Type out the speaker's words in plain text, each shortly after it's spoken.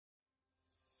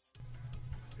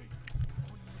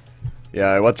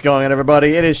Yo, what's going on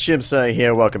everybody? It is Chibsa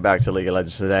here, welcome back to League of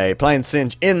Legends today. Playing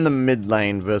Singed in the mid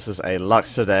lane versus a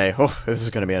Lux today. Oh, this is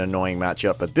going to be an annoying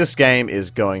matchup, but this game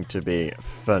is going to be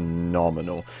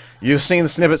phenomenal. You've seen the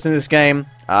snippets in this game,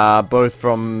 both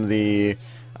from the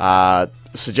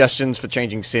suggestions for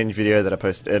changing Singed video that I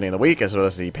posted earlier in the week, as well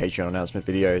as the Patreon announcement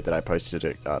video that I posted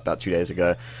about 2 days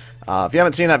ago. If you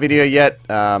haven't seen that video yet,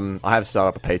 I have started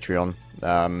up a Patreon.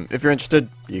 If you're interested,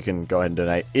 you can go ahead and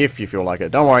donate if you feel like it.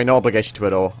 Don't worry, no obligation to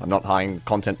it all. I'm not hiding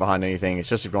content behind anything. It's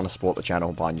just if you want to support the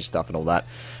channel, buy new stuff and all that.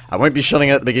 I won't be shutting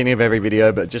it at the beginning of every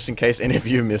video, but just in case any of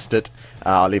you missed it,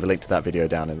 I'll leave a link to that video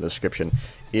down in the description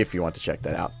if you want to check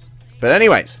that out. But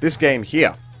anyways, this game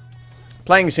here.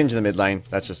 Playing Singed in the mid lane,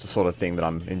 that's just the sort of thing that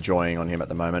I'm enjoying on him at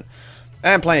the moment.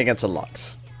 And playing against a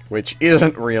Lux, which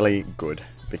isn't really good,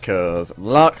 because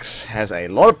Lux has a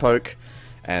lot of poke,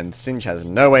 and Singed has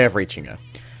no way of reaching her.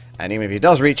 And even if he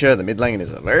does reach her, the mid lane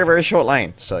is a very, very short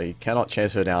lane, so he cannot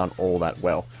chase her down all that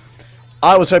well.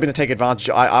 I was hoping to take advantage.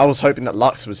 I was hoping that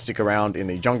Lux would stick around in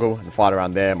the jungle and fight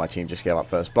around there. My team just gave up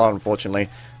first blood, unfortunately.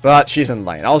 But she's in the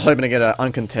lane. I was hoping to get an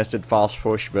uncontested fast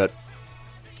push, but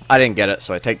I didn't get it,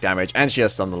 so I take damage. And she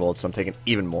has Thunderlord, so I'm taking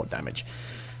even more damage,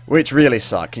 which really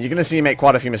sucks. You're going to see me make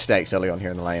quite a few mistakes early on here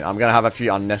in the lane. I'm going to have a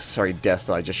few unnecessary deaths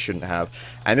that I just shouldn't have.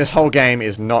 And this whole game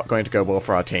is not going to go well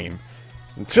for our team.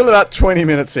 Until about 20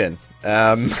 minutes in.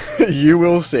 You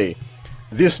will see.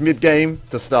 This mid-game,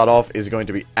 to start off, is going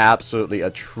to be absolutely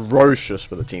atrocious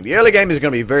for the team. The early game is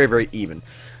going to be very, very even.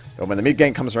 But when the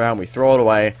mid-game comes around, we throw it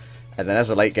away. And then as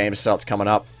the late game starts coming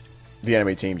up, the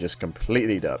enemy team just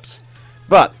completely derps.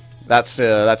 But that's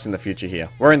in the future here.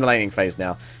 We're in the laning phase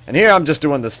now. And here I'm just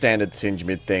doing the standard Singed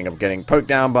mid thing of getting poked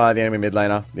down by the enemy mid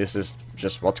laner. This is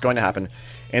just what's going to happen.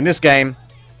 In this game,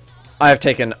 I have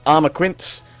taken Armor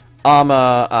Quints,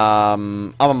 Armor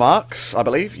Marks, I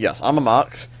believe. Yes, Armor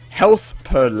Marks, Health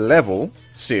per level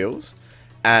Seals,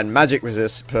 and Magic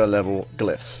Resist per level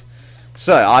Glyphs.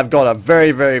 So, I've got a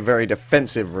very, very, very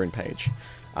defensive rune page.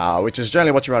 Which is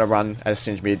generally what you want to run as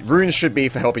Singed mid. Runes should be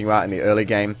for helping you out in the early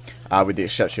game, with the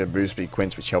exception of Move Speed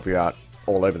Quints, which help you out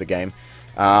all over the game.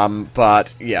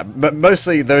 But yeah,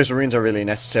 mostly those runes are really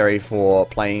necessary for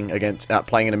playing against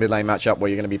playing in a mid lane matchup where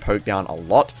you're going to be poked down a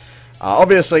lot.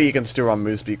 Obviously, you can still run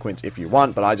Move Speed Quints if you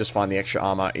want, but I just find the extra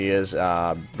armor is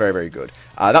very, very good.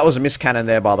 That was a miss cannon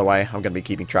there, by the way. I'm going to be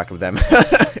keeping track of them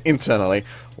internally.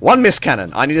 One miss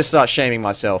cannon. I need to start shaming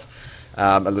myself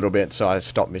a little bit, so I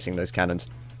stop missing those cannons.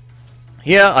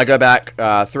 Here, I go back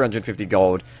 350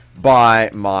 gold,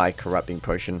 buy my Corrupting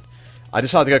Potion. I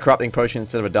decided to go Corrupting Potion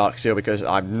instead of a Dark Seal because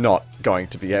I'm not going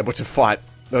to be able to fight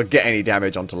or get any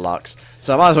damage onto Lux.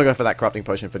 So I might as well go for that Corrupting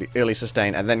Potion for the early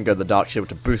sustain, and then go to the Dark Seal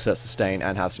to boost that sustain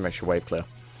and have some extra wave clear.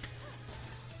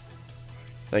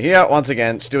 So here, once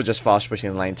again, still just fast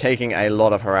pushing the lane, taking a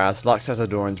lot of harass. Lux has a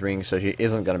Doran's Ring, so she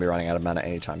isn't going to be running out of mana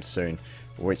anytime soon,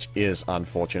 which is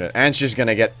unfortunate. And she's going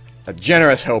to get a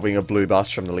generous helping of blue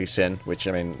buffs from the Lee Sin, which,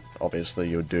 I mean, obviously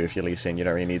you would do if you're Lee Sin. You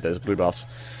don't really need those blue buffs.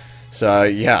 So,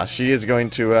 yeah, she is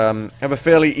going to have a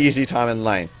fairly easy time in the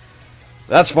lane.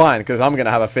 That's fine, because I'm going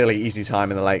to have a fairly easy time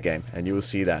in the late game, and you will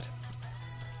see that.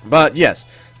 But, yes,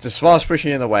 just fast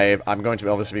pushing in the wave. I'm going to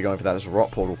obviously be going for that as Rot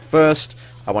Portal first.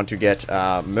 I want to get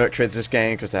Merc Treads this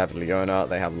game, because they have Leona,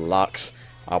 they have Lux.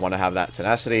 I want to have that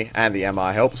Tenacity, and the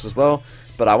MR helps as well.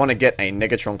 But I want to get a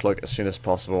Negatron Cloak as soon as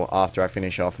possible after I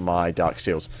finish off my Dark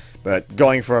Seals. But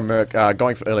going for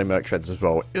early Merc Treads as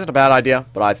well isn't a bad idea,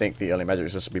 but I think the early Magic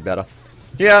Resist will be better.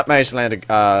 Yeah, managed to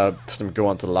land some go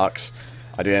onto Lux.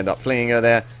 I do end up fleeing her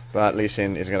there, but Lee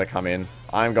Sin is going to come in.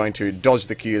 I'm going to dodge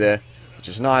the Q there, which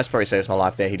is nice. Probably saves my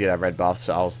life there. He did have red buffs,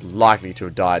 so I was likely to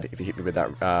have died if he hit me with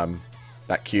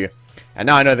that Q. And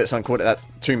now I know that's uncaught. That's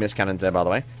 2 missed cannons there, by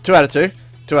the way. 2 out of 2.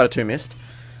 2 out of 2 missed.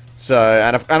 So,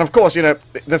 and of course, you know,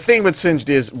 the thing with Singed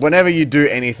is, whenever you do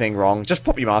anything wrong, just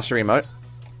pop your Mastery emote.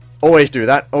 Always do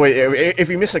that. Always, if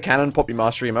you miss a cannon, pop your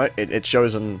Mastery emote. It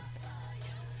shows on...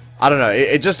 I don't know,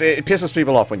 it pisses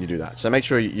people off when you do that. So make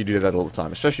sure you do that all the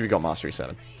time, especially if you've got Mastery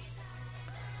 7.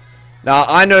 Now,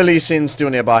 I know Lee Sin's still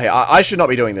nearby here. I should not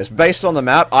be doing this. Based on the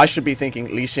map, I should be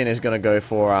thinking Lee Sin is going to go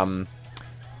for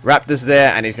Raptors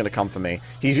there, and he's going to come for me.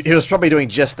 He was probably doing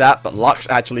just that, but Lux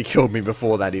actually killed me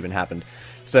before that even happened.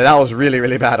 So that was really,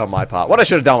 really bad on my part. What I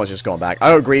should have done was just gone back. I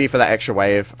got greedy for that extra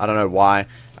wave. I don't know why.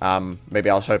 Maybe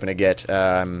I was hoping to get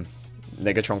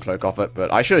Negatron Cloak off it,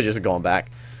 but I should have just gone back.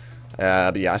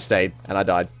 But yeah, I stayed, and I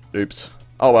died. Oops.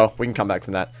 Oh well, we can come back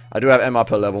from that. I do have MR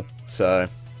per level, so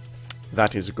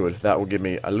that is good. That will give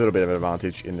me a little bit of an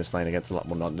advantage in this lane against a lot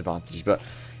more non-advantage. But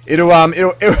it'll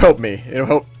help me. It'll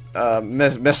help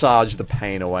massage the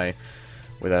pain away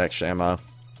with that extra MR.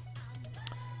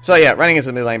 So So yeah, running into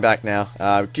the mid lane back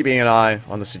now. Keeping an eye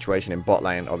on the situation in bot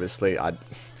lane, obviously.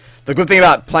 The good thing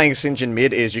about playing Singed in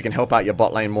mid is you can help out your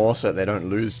bot lane more so that they don't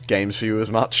lose games for you as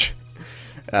much.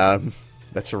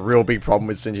 That's a real big problem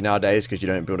with Singed nowadays because you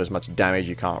don't build as much damage,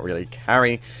 you can't really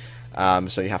carry.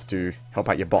 So you have to help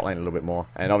out your bot lane a little bit more.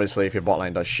 And obviously if your bot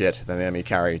lane does shit, then the enemy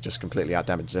carry just completely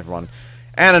outdamages everyone.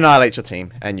 And annihilates your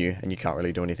team and you can't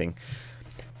really do anything.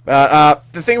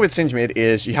 The thing with Singed mid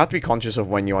is you have to be conscious of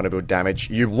when you want to build damage.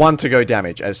 You want to go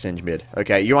damage as Singed mid,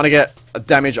 okay? You want to get a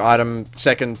damage item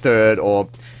second, third, or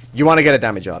you want to get a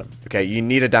damage item, okay? You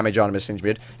need a damage item as Singed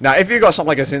mid. Now, if you've got something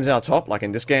like a Xin Zhao top, like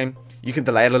in this game, you can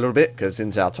delay it a little bit, because Xin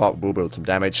Zhao top will build some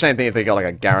damage. Same thing if they got like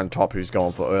a Garen top who's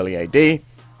going for early AD,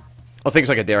 or things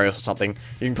like a Darius or something.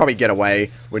 You can probably get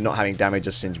away with not having damage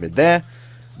as Singed mid there.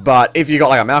 But if you got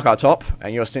like a Maokai top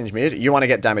and you're Singed mid, you want to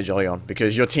get damage early on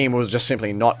because your team will just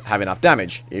simply not have enough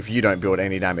damage if you don't build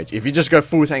any damage. If you just go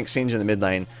full tank Singed in the mid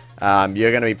lane, you're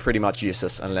going to be pretty much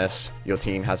useless unless your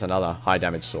team has another high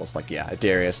damage source like, yeah, a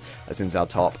Darius, a Xin Zhao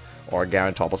top, or a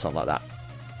Garen top or something like that.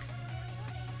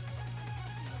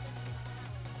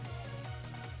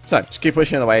 So, just keep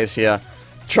pushing the waves here.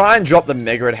 Try and drop the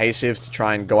Mega Adhesives to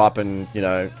try and go up and, you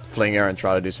know, fling her and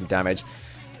try to do some damage.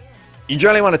 You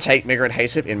generally want to take Mega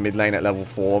Adhesive in mid lane at level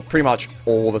 4 pretty much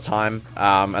all the time,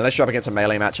 unless you're up against a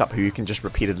melee matchup who you can just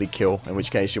repeatedly kill, in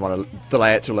which case you want to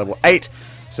delay it to level 8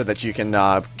 so that you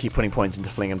can keep putting points into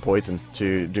Fling and Poison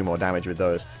to do more damage with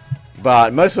those.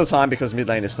 But most of the time, because mid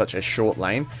lane is such a short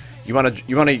lane, you want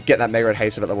to get that Mega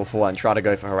Adhesive at level 4 and try to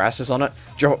go for Harasses on it,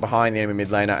 drop it behind the enemy mid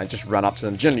laner and just run up to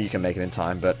them. Generally you can make it in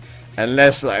time, but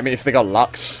unless, I mean, if they got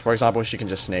Lux, for example, she can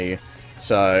just snare you,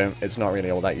 so it's not really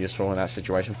all that useful in that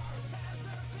situation.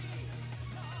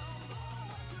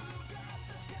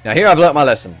 Now here I've learnt my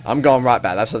lesson. I'm going right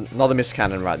back. That's another missed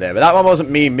cannon right there. But that one wasn't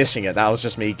me missing it. That was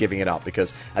just me giving it up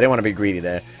because I didn't want to be greedy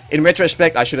there. In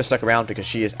retrospect, I should have stuck around because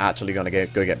she is actually going to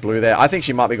go get blue there. I think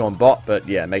she might be going bot, but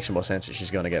yeah, it makes more sense that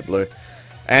she's going to get blue.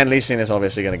 And Lee Sin is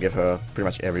obviously going to give her pretty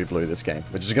much every blue this game,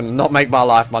 which is going to not make my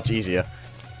life much easier.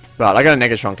 But I got a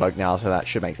Negatron Cloak now, so that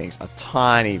should make things a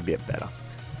tiny bit better.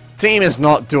 Team is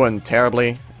not doing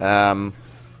terribly. Well,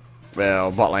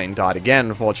 bot lane died again,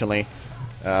 unfortunately.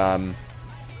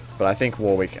 But I think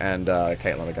Warwick and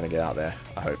Caitlyn are going to get out there,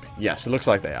 I hope. Yes, it looks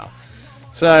like they are.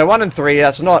 So, 1 and 3,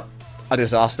 that's not a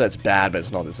disaster. It's bad, but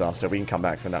it's not a disaster. We can come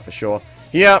back from that for sure.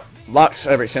 Here, Lux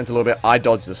overextends a little bit. I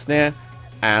dodge the snare,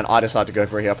 and I decide to go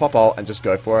for a here pop ult and just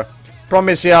go for it. Problem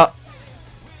is here,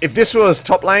 if this was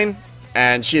top lane,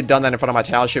 and she had done that in front of my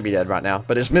tower, she'd be dead right now.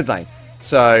 But it's mid lane,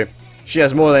 so she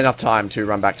has more than enough time to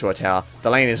run back to her tower. The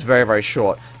lane is very, very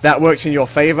short. That works in your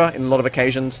favor in a lot of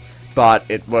occasions, but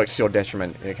it works to your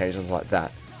detriment in occasions like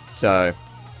that. So,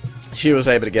 she was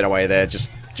able to get away there just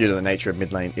due to the nature of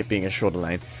mid lane, it being a shorter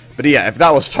lane. But yeah, if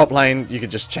that was top lane, you could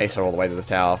just chase her all the way to the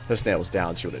tower. Her snare was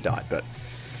down, she would have died. But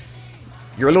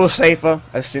you're a little safer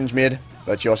as Singed mid,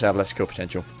 but you also have less kill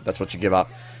potential. That's what you give up.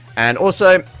 And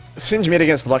also, Singed mid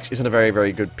against Lux isn't a very,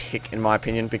 very good pick, in my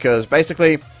opinion, because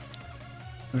basically,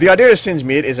 the idea of Singed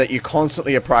mid is that you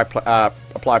constantly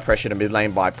apply pressure to mid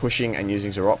lane by pushing and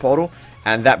using Zarot Portal.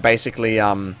 And that basically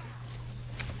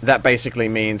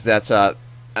means that a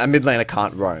mid laner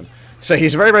can't roam. So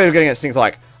he's very, very good against things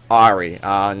like Ahri,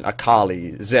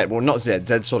 Akali, Zed. Well, not Zed.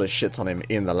 Zed sort of shits on him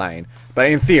in the lane. But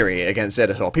in theory, against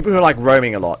Zed as well. People who are like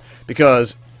roaming a lot.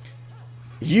 Because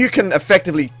you can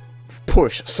effectively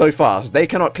push so fast. They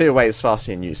cannot clear away as fast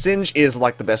as you. Singed is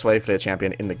like the best way to clear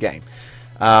champion in the game.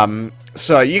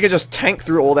 So you can just tank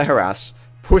through all the harass,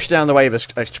 push down the wave as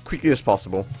quickly as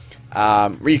possible.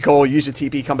 Recall, use your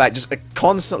TP, come back, just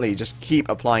constantly just keep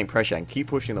applying pressure and keep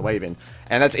pushing the wave in.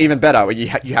 And that's even better when you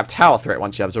have tower threat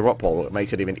once you have Zarot Portal. It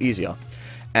makes it even easier.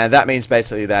 And that means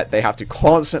basically that they have to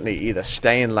constantly either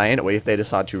stay in lane, or if they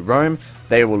decide to roam,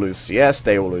 they will lose CS,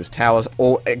 they will lose towers,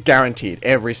 or guaranteed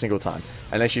every single time,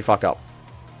 unless you fuck up.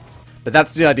 But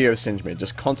that's the idea of Singed mid,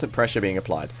 just constant pressure being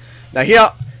applied. Now here,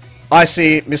 I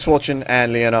see Misfortune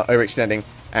and Leona overextending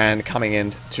and coming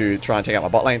in to try and take out my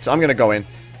bot lane, so I'm going to go in.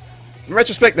 In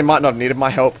retrospect, they might not have needed my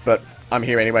help, but I'm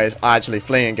here anyways. I actually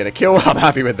flee and get a kill. I'm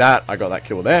happy with that. I got that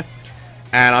kill there.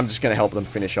 And I'm just going to help them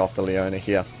finish off the Leona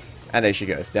here. And there she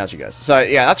goes. Down she goes. So,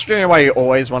 yeah, that's generally why you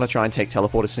always want to try and take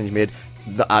teleport to Singed mid.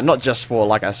 Not just for,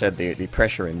 like I said, the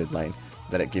pressure in mid lane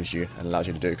that it gives you and allows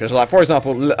you to do. Because, like, for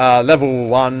example, level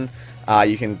 1...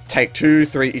 you can take 2,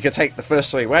 3, you can take the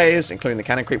first 3 waves, including the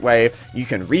cannon creep wave, you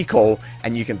can recall,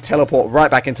 and you can teleport right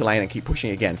back into lane and keep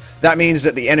pushing again. That means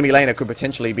that the enemy laner could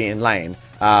potentially be in lane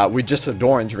with just a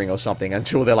Doran's ring or something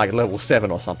until they're like level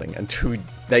 7 or something, until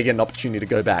they get an opportunity to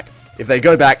go back. If they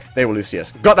go back, they will lose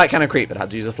CS. Got that cannon creep, but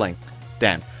had to use a flame.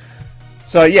 Damn.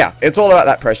 So yeah, it's all about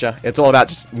that pressure. It's all about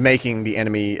just making the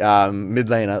enemy mid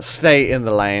laner stay in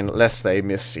the lane, lest they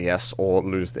miss CS or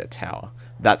lose their tower.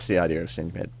 That's the idea of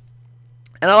Singed mid.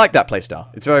 And I like that playstyle.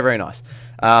 It's very, very nice.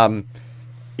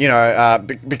 You know,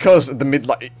 because the mid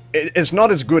lane, it's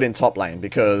not as good in top lane,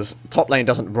 because top lane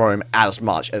doesn't roam as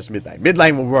much as mid lane. Mid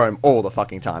lane will roam all the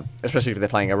fucking time, especially if they're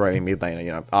playing a roaming mid laner.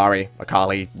 You know, Ahri,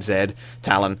 Akali, Zed,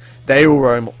 Talon, they will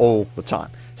roam all the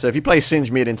time. So if you play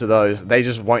Singed mid into those, they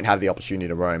just won't have the opportunity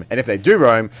to roam. And if they do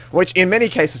roam, which in many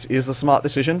cases is a smart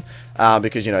decision,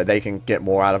 because, you know, they can get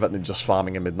more out of it than just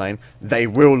farming a mid lane, they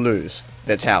will lose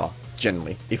their tower,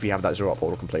 generally, if you have that Zero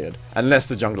portal completed. Unless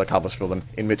the jungler covers for them,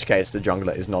 in which case the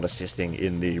jungler is not assisting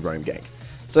in the roam gank.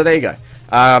 So there you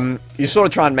go. You sort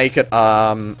of try and make it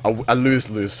a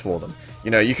lose-lose for them. You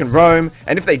know, you can roam,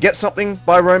 and if they get something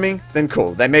by roaming, then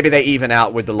cool. Then maybe they even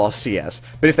out with the lost CS.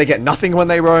 But if they get nothing when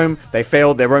they roam, they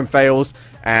failed, their roam fails,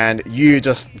 and you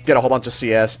just get a whole bunch of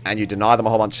CS, and you deny them a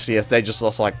whole bunch of CS, they just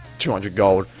lost like 200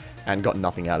 gold and got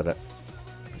nothing out of it.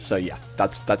 So yeah,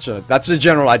 that's the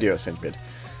general idea of Singed mid.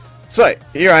 So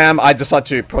here I am. I decide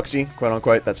to proxy, quote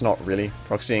unquote. That's not really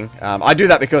proxying. I do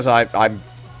that because I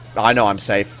know I'm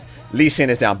safe. Lee Sin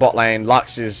is down bot lane.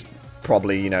 Lux is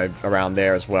probably, you know, around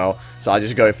there as well. So I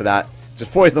just go for that.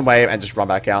 Just poison the wave and just run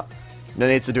back out. No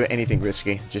need to do anything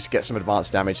risky. Just get some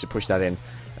advanced damage to push that in.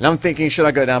 And I'm thinking, should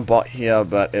I go down bot here?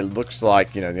 But it looks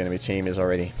like, you know, the enemy team is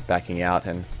already backing out.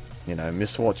 And, you know,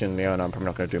 Misfortune, Leon, I'm probably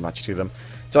not going to do much to them.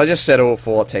 So I just settle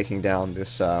for taking down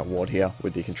this ward here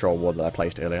with the control ward that I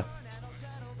placed earlier.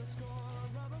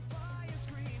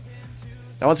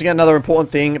 Now, once again, another important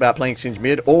thing about playing Singed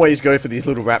mid, always go for these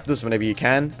little raptors whenever you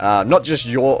can. Not just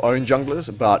your own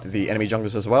junglers, but the enemy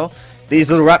junglers as well.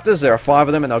 These little raptors, there are 5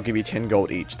 of them, and they'll give you 10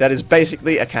 gold each. That is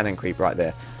basically a cannon creep right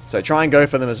there. So try and go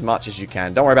for them as much as you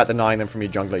can. Don't worry about denying them from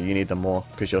your jungler. You need them more,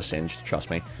 because you're Singed, trust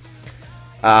me.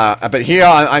 But here,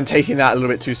 I'm taking that a little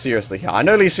bit too seriously here. I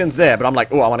know Lee Sin's there, but I'm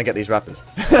like, oh, I want to get these raptors.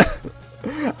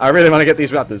 I really want to get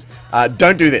these raptors.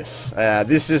 Don't do this.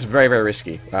 This is very, very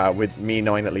risky, with me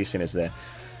knowing that Lee Sin is there.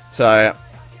 So,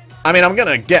 I mean, I'm going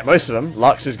to get most of them.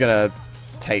 Lux is going to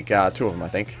take 2 of them, I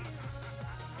think.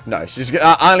 No,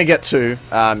 I only get 2.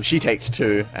 She takes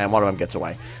 2, and one of them gets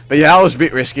away. But yeah, I was a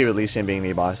bit risky with Lee Sin being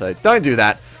nearby, so don't do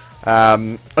that.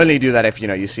 Only do that if, you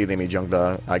know, you see the enemy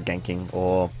jungler ganking,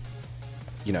 or,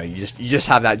 you know, you just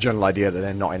have that general idea that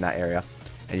they're not in that area.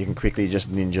 And you can quickly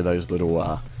just ninja those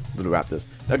little raptors.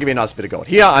 That'll give you a nice bit of gold.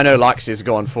 Here, I know Lux is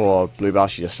going for blue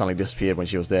buff. She just suddenly disappeared when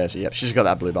she was there. So, yep, she's got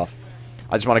that blue buff.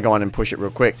 I just want to go on and push it real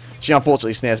quick. She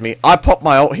unfortunately snares me. I pop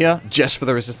my ult here just for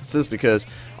the resistances, because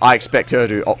I expect her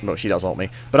to... Oh, no, she does ult me.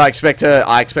 But I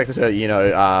expected her, you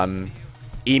know,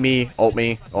 E me, ult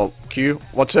me, or Q.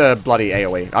 What's her bloody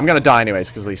AoE? I'm going to die anyways,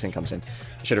 because Lee Sin comes in.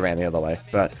 I should have ran the other way.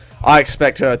 But I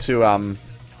expect her to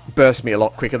burst me a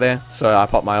lot quicker there. So I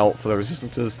pop my ult for the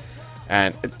resistances.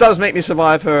 And it does make me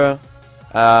survive her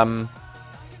final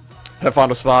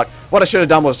spark. What I should have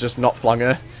done was just not flung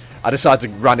her. I decided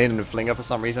to run in and fling her for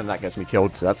some reason, and that gets me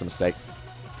killed, so that's a mistake.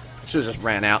 Should have just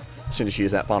ran out. As soon as she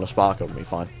used that final spark, it would be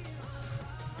fine.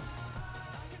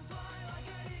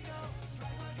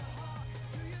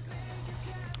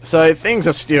 So things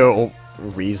are still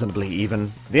reasonably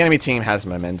even. The enemy team has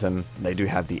momentum. They do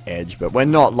have the edge, but we're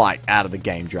not, like, out of the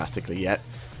game drastically yet.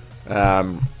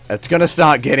 It's going to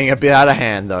start getting a bit out of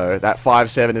hand, though. That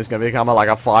 5-7 is going to become like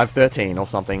a 5-13 or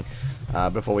something.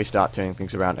 Before we start turning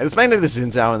things around. And it's mainly the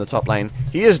Xin Zhao in the top lane.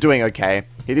 He is doing okay.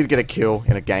 He did get a kill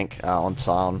in a gank on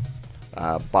Sion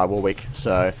by Warwick.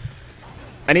 So,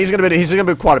 and he's gonna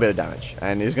be quite a bit of damage,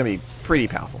 and he's gonna be pretty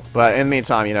powerful. But in the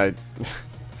meantime, you know,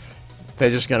 they're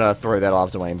just gonna throw their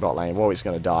lives away in bot lane. Warwick's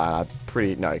gonna die.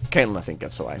 Caitlyn I think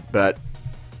gets away, but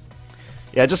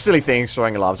yeah, just silly things,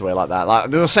 throwing your lives away like that.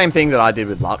 Like the same thing that I did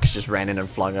with Lux, just ran in and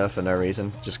flung her for no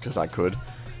reason, just because I could,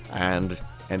 and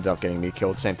ended up getting me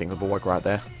killed. Same thing with Warwick right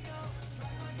there.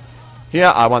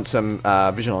 Here, I want some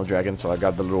vision on the dragon, so I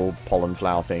grabbed the little pollen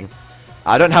flower thing.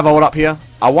 I don't have ult up here.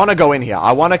 I want to go in here.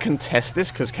 I want to contest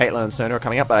this, because Caitlyn and Sona are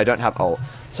coming up, but I don't have ult.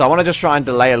 So I want to just try and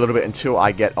delay a little bit until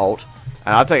I get ult.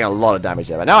 And I've taken a lot of damage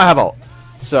there, but now I have ult.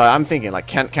 So I'm thinking, like,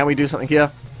 can we do something here?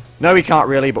 No, we can't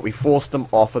really, but we forced them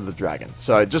off of the dragon.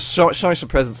 So just showing some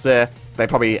presence there. They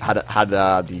probably had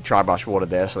the Tri-Brush water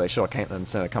there, so they saw Caitlyn and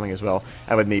Senna coming as well.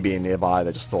 And with me being nearby,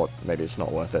 they just thought maybe it's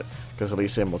not worth it, because Lee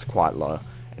Sin was quite low.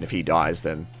 And if he dies,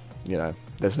 then, you know,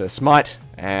 there's no smite,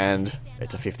 and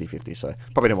it's a 50-50, so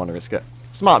probably didn't want to risk it.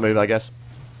 Smart move, I guess.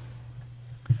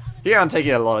 Here I'm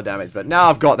taking a lot of damage, but now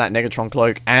I've got that Negatron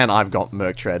Cloak, and I've got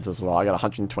Merc Treads as well. I got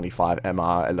 125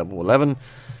 MR at level 11.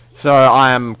 So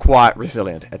I am quite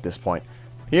resilient at this point.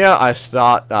 Here, I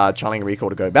start channeling Recall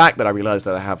to go back, but I realize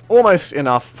that I have almost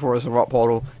enough for a Zarot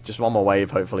Portal. Just one more wave,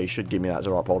 hopefully, should give me that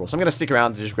Zarot Portal. So I'm going to stick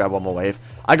around to just grab one more wave.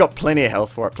 I got plenty of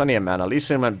health for it, plenty of mana. Lee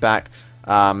Sin went back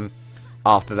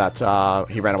after that.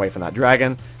 He ran away from that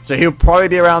dragon. So he'll probably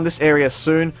be around this area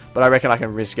soon, but I reckon I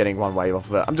can risk getting one wave off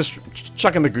of it. I'm just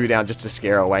chucking the goo down just to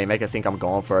scare her away, make her think I'm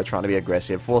going for her, trying to be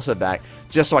aggressive, force her back,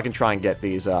 just so I can try and get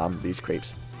these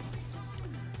creeps.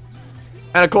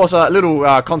 And of course, a little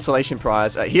consolation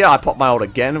prize. Here, I pop my ult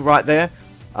again right there.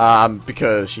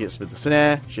 Because she hits me with the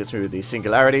snare, she hits me with the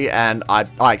singularity, and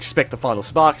I expect the final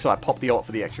spark, so I pop the ult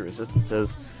for the extra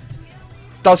resistances.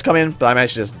 Does come in, but I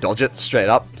managed to just dodge it straight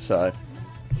up, so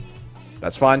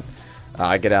that's fine.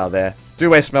 I get out of there. Do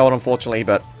waste my ult, unfortunately,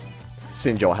 but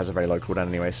Sinjot has a very low cooldown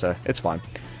anyway, so it's fine.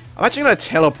 I'm actually going to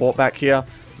teleport back here.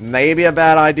 Maybe a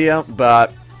bad idea,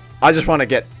 but I just want to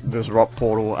get this rock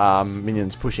portal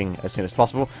minions pushing as soon as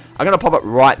possible. I'm going to pop it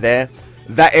right there.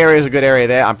 That area is a good area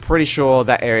there. I'm pretty sure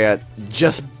that area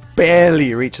just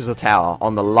barely reaches the tower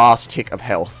on the last tick of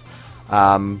health.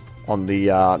 On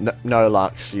the no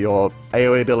Lux, your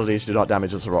AoE abilities do not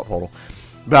damage the rock portal.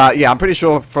 But yeah, I'm pretty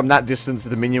sure from that distance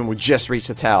the minion will just reach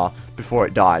the tower before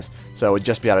it dies. So it would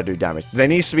just be able to do damage. There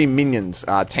needs to be minions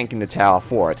tanking the tower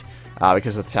for it.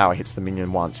 Because if the tower hits the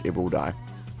minion once, it will die.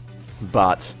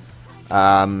 But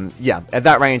yeah, at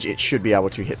that range, it should be able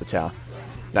to hit the tower.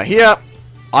 Now here,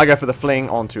 I go for the fling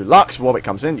onto Lux. Warwick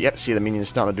comes in. Yep, see the minions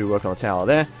starting to do work on the tower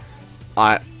there.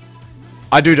 I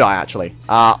do die, actually.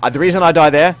 The reason I die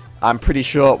there, I'm pretty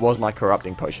sure it was my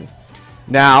Corrupting Potion.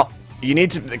 Now, you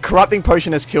need to... The Corrupting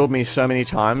Potion has killed me so many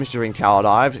times during tower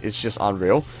dives. It's just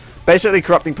unreal. Basically,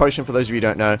 Corrupting Potion, for those of you who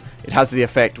don't know, it has the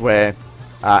effect where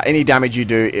any damage you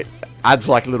do, it adds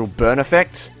like a little burn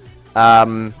effect.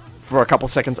 For a couple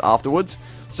seconds afterwards.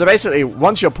 So basically,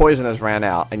 once your poison has ran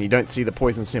out and you don't see the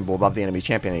poison symbol above the enemy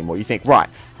champion anymore, you think, right,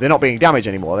 they're not being damaged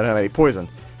anymore, they don't have any poison.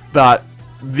 But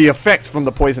the effect from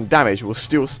the poison damage will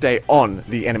still stay on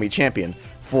the enemy champion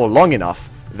for long enough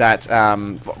that,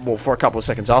 well, for a couple of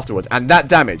seconds afterwards, and that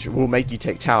damage will make you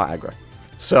take tower aggro.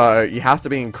 So you have to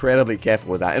be incredibly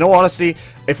careful with that. In all honesty,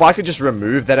 if I could just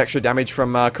remove that extra damage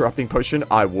from Corrupting Potion,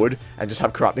 I would, and just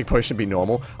have Corrupting Potion be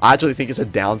normal. I actually think it's a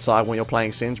downside when you're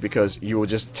playing Singe, because you will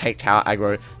just take tower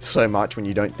aggro so much when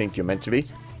you don't think you're meant to be.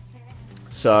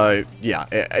 So, yeah,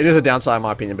 it is a downside in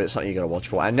my opinion, but it's something you gotta watch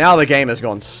for. And now the game has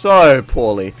gone so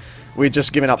poorly. We've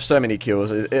just given up so many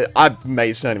kills. I've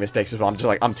made so many mistakes as well. I'm just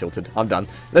like, I'm tilted. I'm done.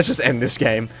 Let's just end this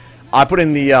game. I put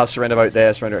in the surrender vote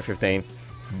there, surrender at 15.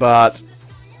 But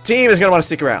team is going to want to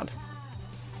stick around.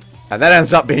 And that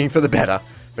ends up being for the better.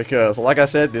 Because, like I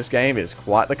said, this game is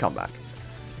quite the comeback.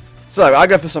 So, I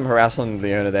go for some harass on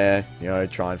Leona there. You know,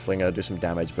 try and fling her, do some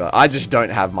damage. But I just don't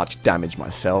have much damage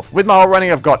myself. With my ult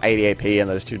running, I've got 80 AP and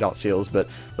those 2 Dark Seals. But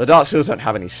the Dark Seals don't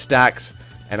have any stacks.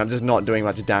 And I'm just not doing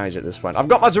much damage at this point. I've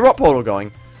got my Zarot Portal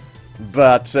going.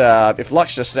 But if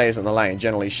Lux just stays in the lane,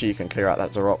 generally she can clear out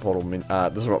that Zarot Portal.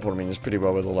 The Zarot Portal minions pretty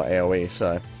well with all the AoE.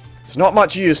 So, it's not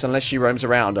much use unless she roams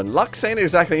around, and Lux ain't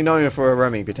exactly known for her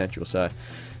roaming potential, so...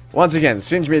 Once again,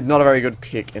 Singe mid, not a very good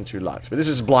pick into Lux, but this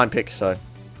is a blind pick, so,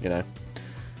 you know,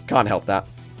 can't help that.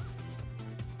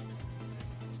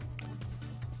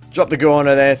 Drop the go on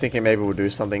her there, thinking maybe we'll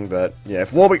do something, but, yeah,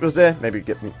 if Warwick was there, maybe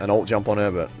get an ult jump on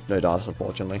her, but no dice,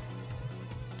 unfortunately.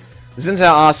 Xin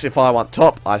Zhao asks if I want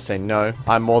top, I say no.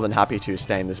 I'm more than happy to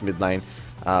stay in this mid lane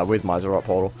with my Zarot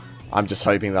Portal. I'm just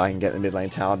hoping that I can get the mid lane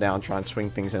tower down, try and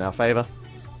swing things in our favor.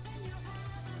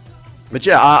 But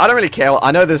yeah, I don't really care.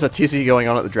 I know there's a tizzy going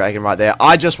on at the dragon right there.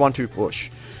 I just want to push.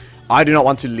 I do not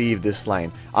want to leave this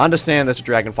lane. I understand there's a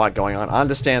dragon fight going on. I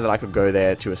understand that I could go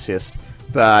there to assist.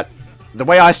 But the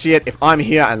way I see it, if I'm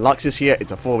here and Lux is here,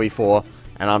 it's a 4v4.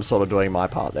 And I'm sort of doing my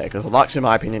part there. Because Lux, in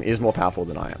my opinion, is more powerful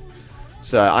than I am.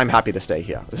 So I'm happy to stay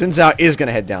here. Xin Zhao is going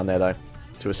to head down there, though,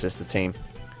 to assist the team.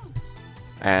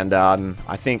 And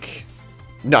I think...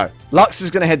 No, Lux is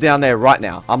going to head down there right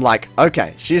now. I'm like,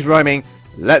 okay, she's roaming.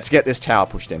 Let's get this tower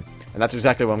pushed in. And that's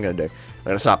exactly what I'm going to do. We're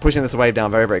going to start pushing this wave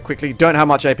down very, very quickly. Don't have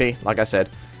much AP, like I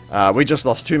said. We just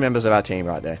lost 2 members of our team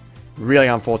right there. Really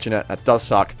unfortunate. That does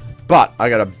suck. But I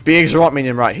got a big Zarot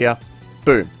minion right here.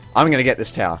 Boom. I'm going to get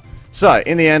this tower. So,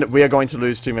 in the end, we are going to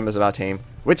lose 2 members of our team,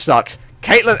 which sucks.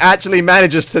 Caitlyn actually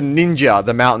manages to ninja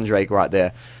the Mountain Drake right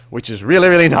there, which is really,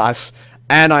 really nice.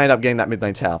 And I end up getting that mid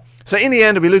lane tower. So in the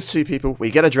end, we lose 2 people,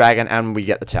 we get a dragon, and we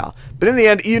get the tower. But in the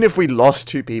end, even if we lost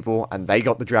 2 people and they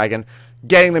got the dragon,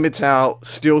 getting the mid tower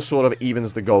still sort of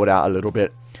evens the gold out a little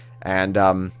bit.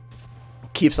 And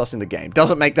keeps us in the game.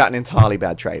 Doesn't make that an entirely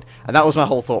bad trade. And that was my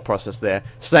whole thought process there.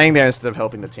 Staying there instead of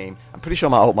helping the team. I'm pretty sure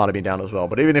my ult might have been down as well.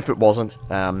 But even if it wasn't,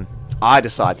 I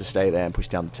decide to stay there and push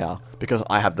down the tower because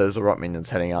I have those Zarot minions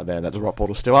heading out there and that Zarot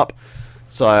portal's still up.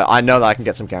 So I know that I can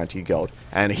get some guaranteed gold.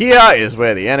 And here is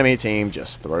where the enemy team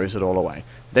just throws it all away.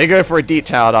 They go for a deep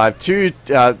tower dive.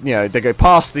 They go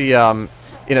past the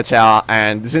inner tower,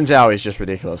 and Xin Zhao is just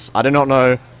ridiculous. I do not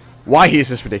know why he is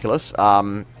this ridiculous.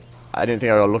 I didn't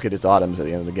think I would look at his items at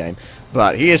the end of the game,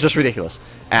 but he is just ridiculous.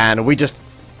 And we just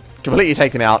completely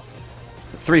take him out.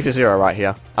 3 for 0 right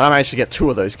here. And I managed to get 2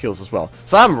 of those kills as well.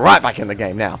 So I'm right back in the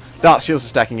game now. Dark Seals are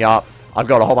stacking up. I've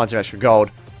got a whole bunch of extra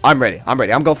gold. I'm ready. I'm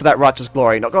ready. I'm going for that Righteous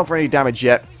Glory. Not going for any damage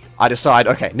yet. I decide,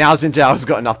 okay, now Xin Zhao has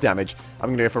got enough damage. I'm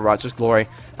going to go for Righteous Glory.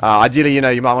 Ideally,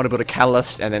 you might want to build a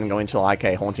Catalyst and then go into like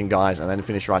a Haunting Guise and then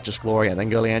finish Righteous Glory and then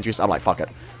go Leandrius. I'm like, fuck it.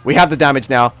 We have the damage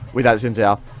now with that Xin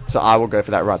Zhao. So I will go for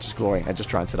that Righteous Glory and just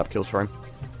try and set up kills for him.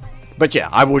 But yeah,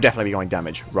 I will definitely be going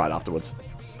damage right afterwards.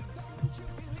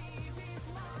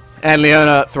 And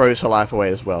Leona throws her life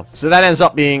away as well. So that ends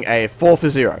up being a 4 for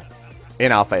 0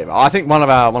 in our favor. I think one of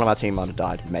our team might have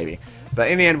died, maybe.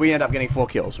 But in the end, we end up getting 4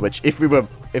 kills, which if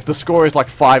the score is like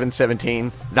 5 and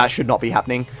 17, that should not be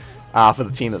happening for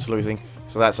the team that's losing.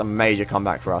 So that's a major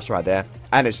comeback for us right there.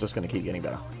 And it's just going to keep getting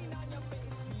better.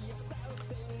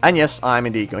 And yes, I'm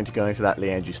indeed going to go for that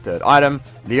Leandri's third item.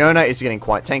 Leona is getting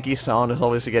quite tanky, Sion is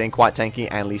obviously getting quite tanky,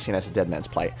 and Lee Sin has a Dead Man's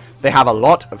Plate. They have a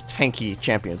lot of tanky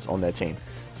champions on their team.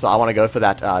 So I want to go for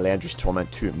that Leandri's Torment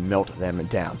to melt them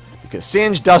down. Because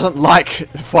Singe doesn't like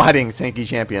fighting tanky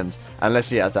champions unless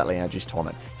he has that Leandri's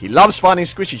Torment. He loves fighting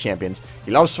squishy champions.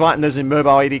 He loves fighting those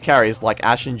immobile AD carries like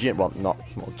Ashe and Jhin. Well,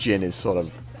 Jhin is sort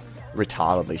of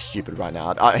retardedly stupid right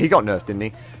now. He got nerfed, didn't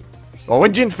he? Well,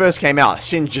 when Jhin first came out,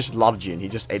 Singe just loved Jhin. He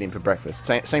just ate him for breakfast.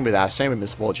 Same with Ashe, same with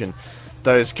Misfortune.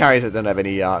 Those carries that don't have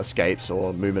any escapes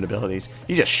or movement abilities,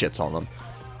 he just shits on them.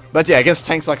 But yeah, against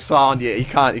tanks like Sion, yeah, you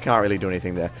can't really do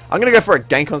anything there. I'm gonna go for a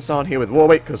gank on Sion here with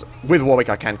Warwick, because with Warwick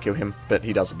I can kill him, but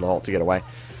he does blow up to get away.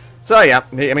 So yeah,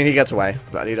 he gets away,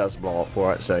 but he does blow up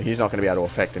for it, so he's not gonna be able to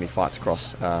affect any fights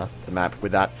across the map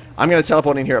with that. I'm gonna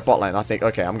teleport in here at bot lane. I think,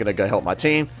 okay, I'm gonna go help my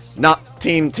team. Nah,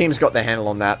 team's got their handle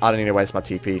on that. I don't need to waste my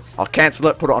TP. I'll cancel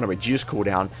it, put it on a reduced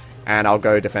cooldown, and I'll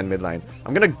go defend mid lane.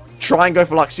 I'm gonna try and go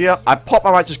for Lux here. I pop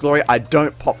my Righteous Glory. I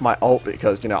don't pop my ult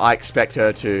because I expect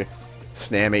her to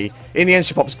snare me. In the end,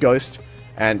 she pops Ghost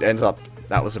and ends up,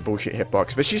 that was a bullshit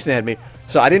hitbox, but she snared me,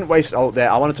 so I didn't waste ult there.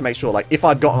 I wanted to make sure, like, if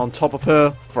I'd gotten on top of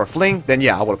her for a fling, then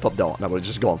yeah, I would have popped ult and I would have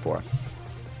just gone for it.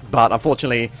 But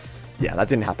unfortunately, yeah, that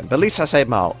didn't happen. But at least I saved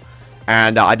my ult,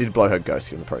 and I did blow her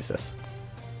Ghost in the process.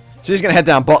 She's gonna head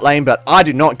down bot lane, but I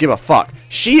do not give a fuck.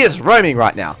 She is roaming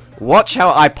right now. Watch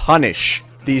how I punish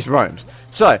these roams.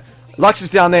 So Lux is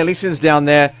down there, Lee Sin's down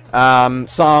there,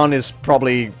 Sion is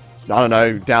probably, I don't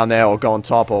know, down there or go on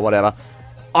top or whatever.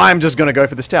 I'm just going to go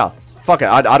for this tower. Fuck it,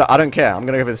 I don't care. I'm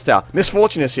going to go for this tower.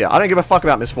 Misfortune is here. I don't give a fuck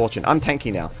about Misfortune. I'm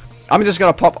tanky now. I'm just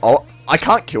going to pop... Oh, I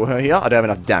can't kill her here. I don't have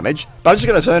enough damage. But I'm just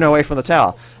going to zone her away from the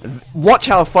tower. Watch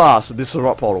how fast this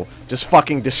Zarot portal just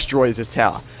fucking destroys this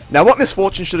tower. Now, what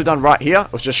Misfortune should have done right here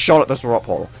was just shot at the Zarot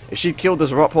portal. If she'd killed the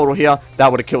Zarot portal here, that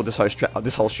would have killed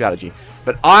this whole strategy.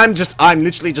 But I'm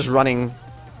literally just running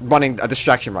a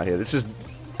distraction right here. This is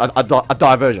a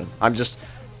diversion. I'm just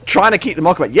trying to keep them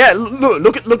occupied. Yeah,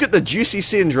 look at the juicy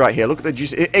Singe right here. Look at the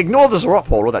juicy... Ignore the Zarot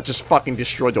portal that just fucking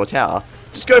destroyed your tower.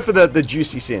 Just go for the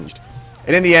juicy Singed.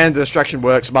 And in the end, the distraction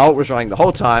works. My ult was running the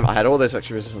whole time. I had all those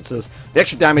extra resistances. The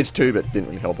extra damage too, but didn't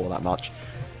really help all that much.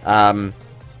 And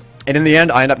in the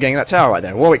end, I end up getting that tower right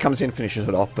there. Warwick comes in, finishes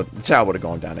it off, but the tower would have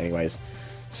gone down anyways.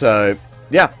 So,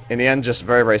 yeah, in the end, just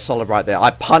very, very solid right there.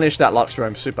 I punished that Lux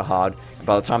roam super hard. And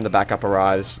by the time the backup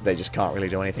arrives, they just can't really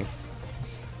do anything.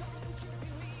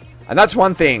 And that's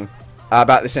one thing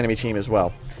about this enemy team as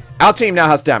well. Our team now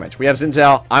has damage. We have Xin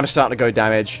Zhao, I'm starting to go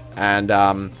damage, and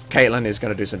Caitlyn is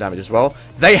going to do some damage as well.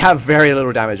 They have very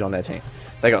little damage on their team.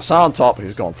 They got Sa on top,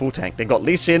 who's gone full tank. They got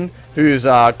Lee Sin, who's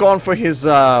gone for his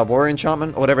Warrior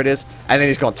Enchantment, or whatever it is, and then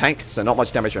he's gone tank, so not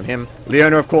much damage from him.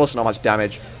 Leona, of course, not much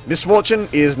damage. Misfortune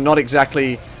is not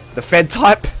exactly the Fed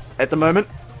type at the moment,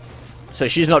 so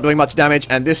she's not doing much damage,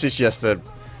 and this is just a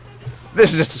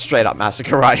straight up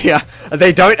massacre right here.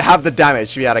 They don't have the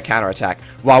damage to be able to counterattack.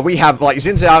 While we have, like,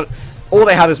 Xin Zhao, all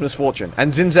they have is Misfortune.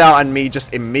 And Xin Zhao and me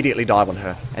just immediately dive on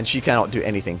her. And she cannot do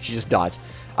anything. She just dies.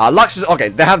 Lux is, okay,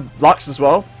 they have Lux as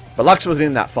well. But Lux was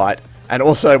in that fight. And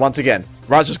also, once again,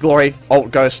 Righteous Glory,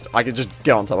 Ult Ghost, I can just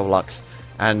get on top of Lux.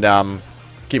 And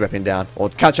keep her pinned down. Or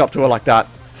catch up to her like that.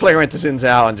 Fling her into Xin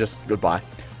Zhao and just goodbye.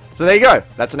 So there you go.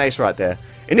 That's an ace right there.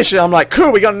 Initially, I'm like,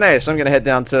 cool, we got an ace. So I'm going to head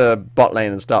down to bot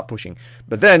lane and start pushing.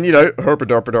 But then,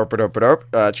 Chimpso,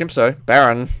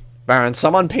 Baron,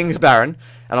 someone pings Baron.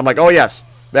 And I'm like, oh, yes,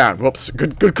 Baron. Whoops,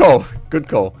 good call. Good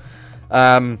call.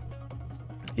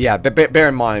 yeah, bear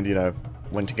in mind, you know,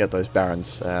 when to get those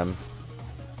Barons.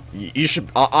 You should,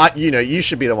 you know, you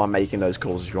should be the one making those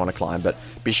calls if you want to climb, but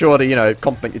be sure to, you know,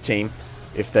 compliment your team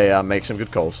if they make some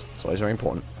good calls. It's always very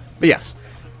important. But yes,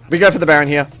 we go for the Baron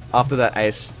here after that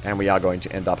ace, and we are going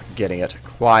to end up getting it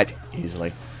quite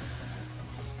easily.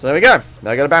 So there we go.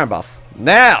 Now we got a Baron buff.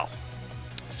 Now,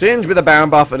 Singe with a Baron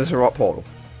buff and a Zarot portal.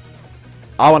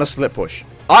 I want to split push.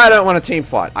 I don't want a team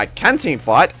fight. I can team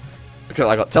fight because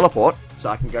I got teleport, so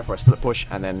I can go for a split push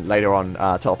and then later on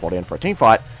teleport in for a team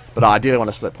fight. But I ideally want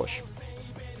to split push.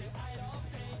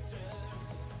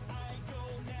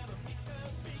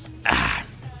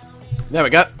 There we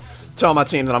go. Tell my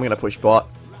team that I'm going to push bot.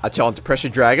 I tell them to pressure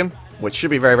Dragon, which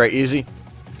should be very, very easy.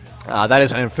 That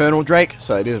is an Infernal Drake,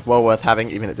 so it is well worth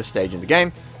having even at this stage in the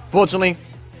game. Fortunately,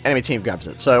 enemy team grabs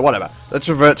it, so whatever. Let's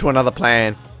revert to another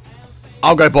plan.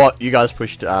 I'll go bot, you guys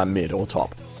push mid or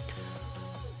top.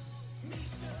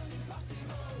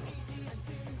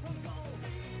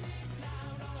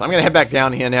 So I'm going to head back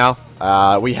down here now.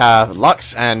 We have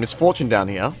Lux and Misfortune down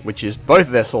here, which is both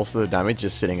of their sources of damage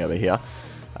just sitting over here.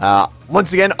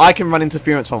 Once again, I can run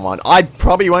interference on one. I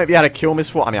probably won't be able to kill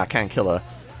Misfortune. I mean, I can kill her.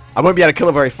 I won't be able to kill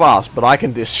her very fast, but I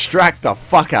can distract the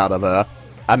fuck out of her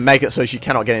and make it so she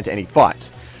cannot get into any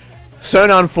fights.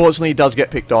 Sona, unfortunately, does get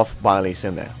picked off by Lee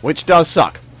Sin there, which does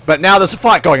suck. But now there's a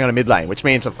fight going on in mid lane, which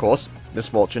means, of course,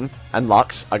 Misfortune and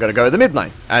Lux are going to go to the mid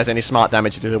lane, as any smart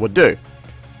damage dealer would do.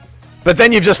 But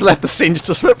then you've just left the Singe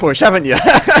to split push, haven't you?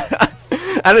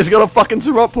 And it's got a fucking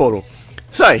Zarot portal.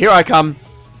 So, here I come.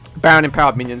 Baron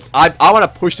empowered minions. I want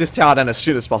to push this tower down as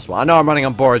soon as possible. I know I'm running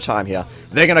on borrowed time here.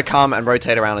 They're going to come and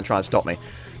rotate around and try and stop me.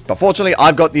 But fortunately,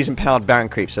 I've got these empowered Baron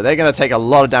creeps, so they're going to take a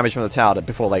lot of damage from the tower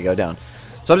before they go down.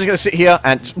 So I'm just going to sit here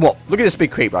and... Well, look at this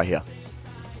big creep right here.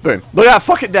 Boom. Look at that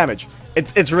fucking damage.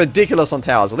 It's ridiculous on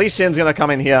towers. Lee Sin's going to come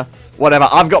in here. Whatever.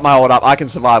 I've got my ult up. I can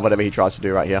survive whatever he tries to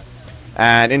do right here.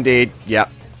 And indeed, yeah.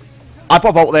 I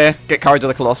pop ult there, get Courage of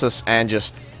the Colossus, and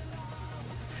just...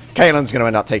 Caitlyn's going to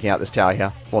end up taking out this tower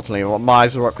here. Fortunately, my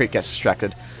Zarot creep gets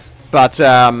distracted. But,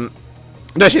 no,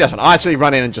 she doesn't. I actually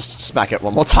run in and just smack it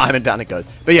one more time, and down it goes.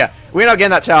 But yeah, we end up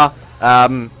getting that tower.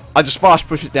 I just fast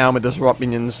push it down with the Zarot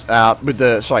minions,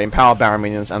 empowered Baron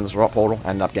minions and the Zarot portal, and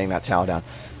end up getting that tower down.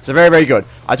 So very, very good.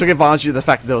 I took advantage of the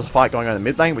fact that there was a fight going on in the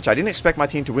mid lane, which I didn't expect my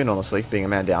team to win, honestly, being a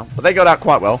man down. But they got out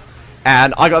quite well.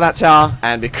 And I got that tower,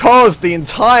 and because the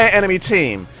entire enemy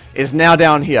team is now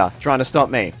down here trying to stop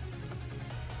me,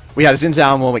 we have Xin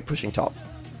Zhao and Warwick pushing top.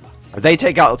 They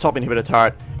take out the top inhibitor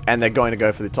turret, and they're going to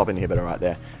go for the top inhibitor right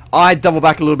there. I double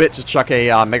back a little bit to chuck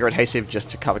a Mega Adhesive just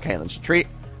to cover Caitlyn's retreat,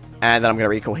 and then I'm going to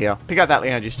recall here, pick out that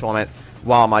Leandri's Torment,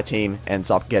 while my team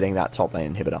ends up getting that top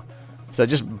lane inhibitor. So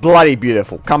just bloody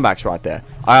beautiful. Comebacks right there.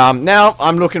 Now,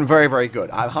 I'm looking very, very good.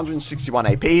 I have 161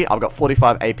 AP. I've got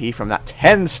 45 AP from that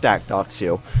 10-stack Dark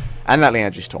Seal and that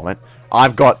Leandri's Torment.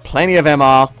 I've got plenty of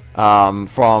MR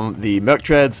from the Merc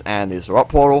Treads and the Zarot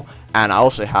Portal. And I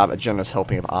also have a generous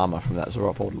helping of armor from that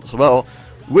Zarot Portal as well.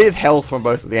 With health from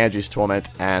both Leandri's Torment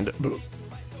and...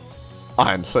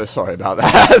 I'm so sorry about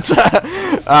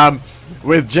that.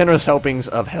 With generous helpings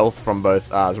of health from both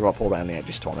Zarot Portal and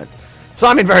Leandri's Torment. So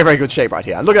I'm in very, very good shape right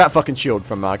here. Look at that fucking shield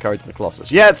from Courage of the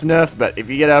Colossus. Yeah, it's nerfed, but if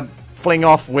you get a fling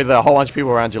off with a whole bunch of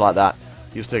people around you like that,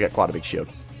 you still get quite a big shield.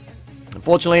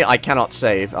 Unfortunately, I cannot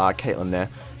save Caitlyn there.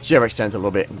 She overextends a little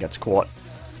bit and gets caught,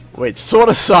 which sort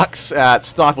of sucks. It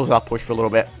stifles our push for a little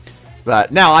bit.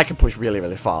 But now I can push really,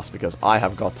 really fast because I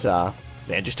have got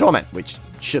Leandri's Torment, which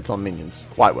shits on minions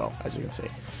quite well, as you can see.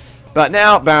 But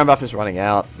now Baron buff is running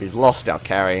out. We've lost our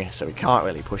carry, so we can't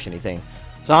really push anything.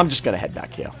 So I'm just going to head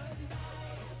back here.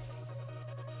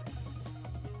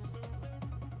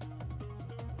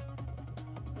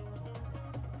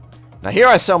 Now here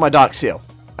I sell my Dark Seal.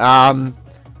 I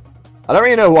don't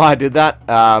really know why I did that.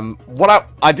 What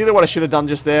I did what I should have done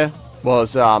just there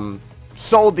was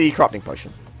sold the Corrupting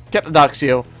Potion. Kept the Dark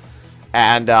Seal.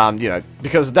 And, you know,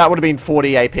 because that would have been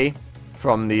 40 AP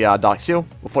from the Dark Seal,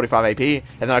 or 45 AP. And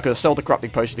then I could have sold the Corrupting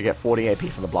Potion to get 40 AP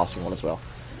from the Blasting one as well.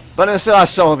 But instead I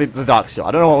sold the Dark Seal.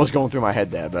 I don't know what was going through my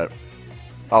head there, but...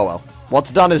 Oh well.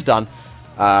 What's done is done.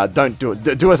 Don't do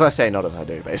it. Do as I say, not as I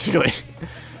do, basically.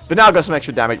 But now I've got some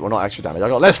extra damage. Well, not extra damage. I've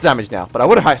got less damage now. But I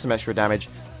would have had some extra damage.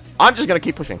 I'm just going to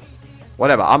keep pushing.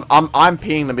 Whatever. I'm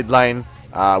peeing the mid lane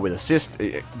with assist.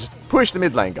 Just push the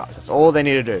mid lane, guys. That's all they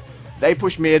need to do. They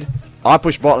push mid. I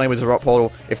push bot lane with the Zarot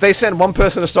Portal. If they send one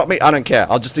person to stop me, I don't care.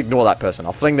 I'll just ignore that person.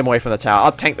 I'll fling them away from the tower.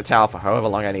 I'll tank the tower for however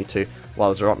long I need to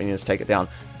while the Zarot minions take it down.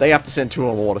 They have to send 2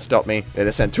 or more to stop me. If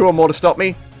they send 2 or more to stop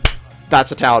me,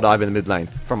 that's a tower dive in the mid lane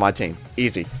from my team.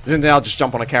 Easy. Xin Zhao just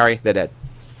jump on a carry. They're dead.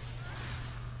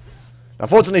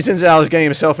 Unfortunately, Xin Zhao is getting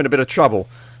himself in a bit of trouble.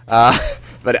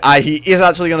 But he is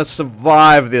actually going to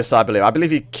survive this, I believe. I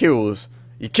believe he kills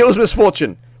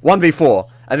Misfortune 1v4,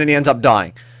 and then he ends up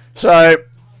dying. So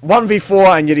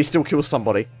 1v4, and yet he still kills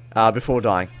somebody before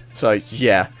dying. So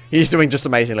yeah, he's doing just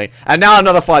amazingly. And now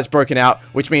another fight's broken out,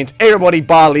 which means everybody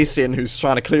bar Lee Sin, who's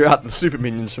trying to clear out the super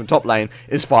minions from top lane,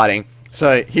 is fighting.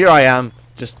 So here I am,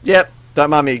 just, yep, don't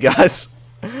mind me, guys.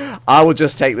 I will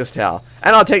just take this tower.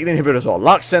 And I'll take the inhibitor as well.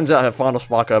 Lux sends out her final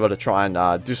spark over to try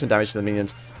and do some damage to the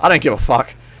minions. I don't give a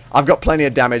fuck. I've got plenty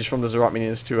of damage from the Zarot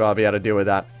minions to be able to deal with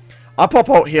that. I pop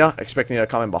ult here, expecting her to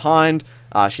come in behind.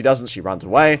 She doesn't, she runs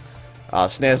away.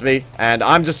 Snares me. And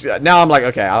I'm just, now I'm like,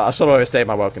 okay, I sort of overstayed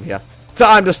my welcome here.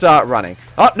 Time to start running.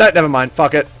 Oh, no, never mind.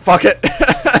 Fuck it. Fuck it.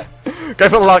 Go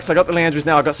for the Lux. I got the Leandries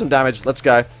now. I got some damage. Let's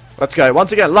go. Let's go.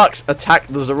 Once again, Lux, attack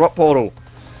the Zarot portal.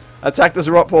 Attack the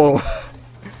Zarot portal.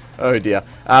 Oh dear.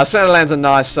 Senna lands a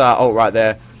nice ult right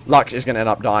there. Lux is going to end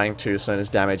up dying to Senna's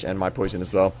damage and my poison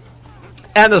as well.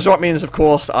 And the Zarot minions, of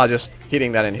course, are just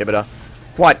hitting that inhibitor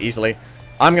quite easily.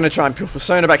 I'm going to try and pull for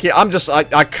Sona back here.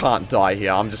 I can't die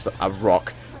here. I'm just a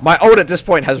rock. My ult at this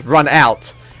point has run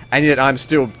out, and yet I'm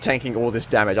still tanking all this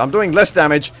damage. I'm doing less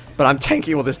damage, but I'm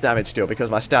tanking all this damage still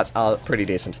because my stats are pretty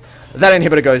decent. That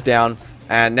inhibitor goes down,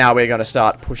 and now we're going to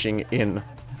start pushing in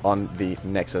on the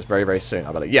Nexus very, very soon,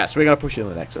 I believe. Yes, we're going to push in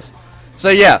the Nexus. So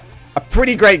yeah, a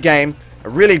pretty great game. A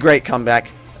really great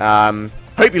comeback.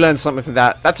 Hope you learned something from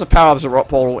that. That's the power of Zarot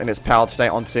Portal in its powered state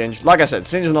on Singe. Like I said,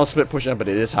 Singe is not a split pusher, but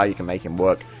it is how you can make him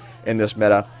work in this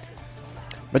meta.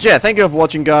 But yeah, thank you for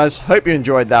watching, guys. Hope you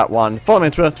enjoyed that one. Follow me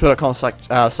on Twitter,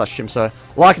 twitter.com/Chimso.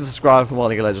 Like and subscribe for more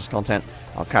League of Legends content.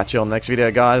 I'll catch you on the next video,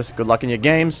 guys. Good luck in your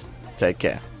games. Take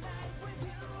care.